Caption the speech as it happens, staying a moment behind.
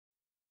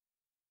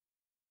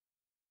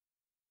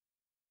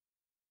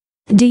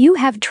Do you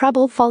have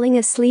trouble falling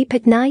asleep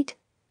at night?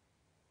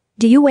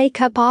 Do you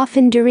wake up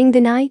often during the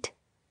night?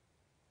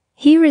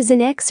 Here is an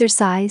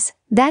exercise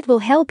that will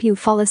help you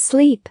fall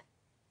asleep.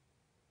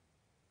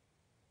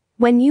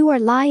 When you are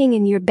lying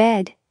in your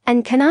bed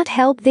and cannot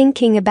help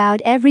thinking about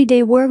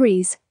everyday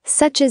worries,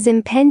 such as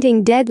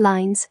impending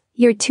deadlines,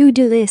 your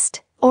to-do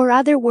list, or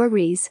other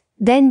worries,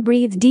 then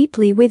breathe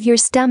deeply with your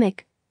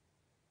stomach.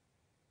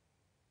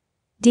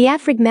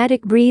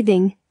 Diaphragmatic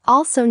breathing,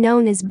 also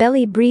known as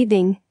belly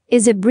breathing,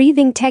 is a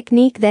breathing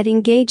technique that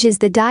engages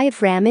the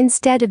diaphragm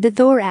instead of the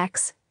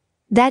thorax.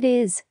 That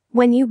is,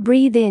 when you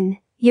breathe in,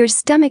 your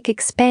stomach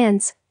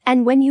expands,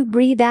 and when you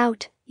breathe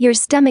out, your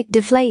stomach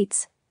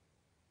deflates.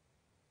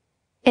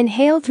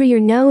 Inhale through your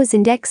nose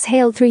and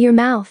exhale through your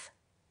mouth.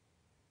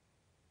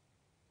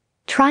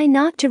 Try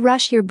not to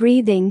rush your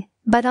breathing,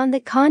 but on the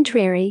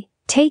contrary,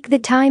 take the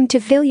time to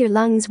fill your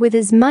lungs with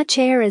as much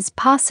air as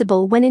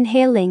possible when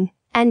inhaling,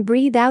 and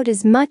breathe out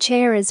as much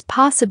air as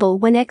possible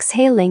when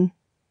exhaling.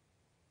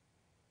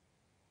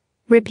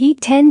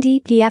 Repeat 10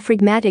 deep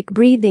diaphragmatic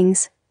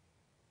breathings.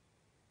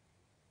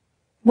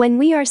 When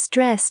we are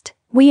stressed,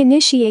 we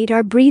initiate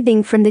our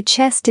breathing from the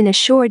chest in a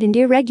short and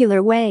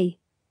irregular way.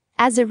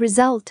 As a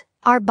result,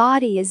 our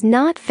body is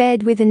not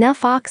fed with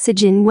enough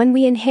oxygen when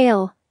we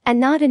inhale, and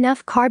not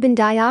enough carbon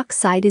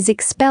dioxide is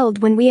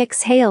expelled when we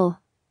exhale.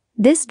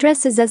 This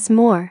stresses us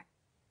more.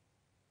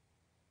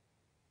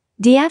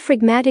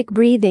 Diaphragmatic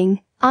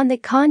breathing, on the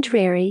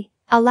contrary,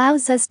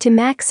 allows us to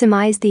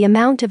maximize the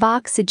amount of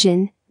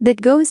oxygen that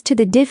goes to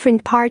the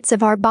different parts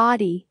of our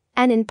body,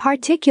 and in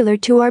particular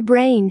to our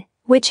brain,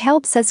 which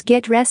helps us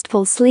get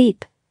restful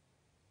sleep.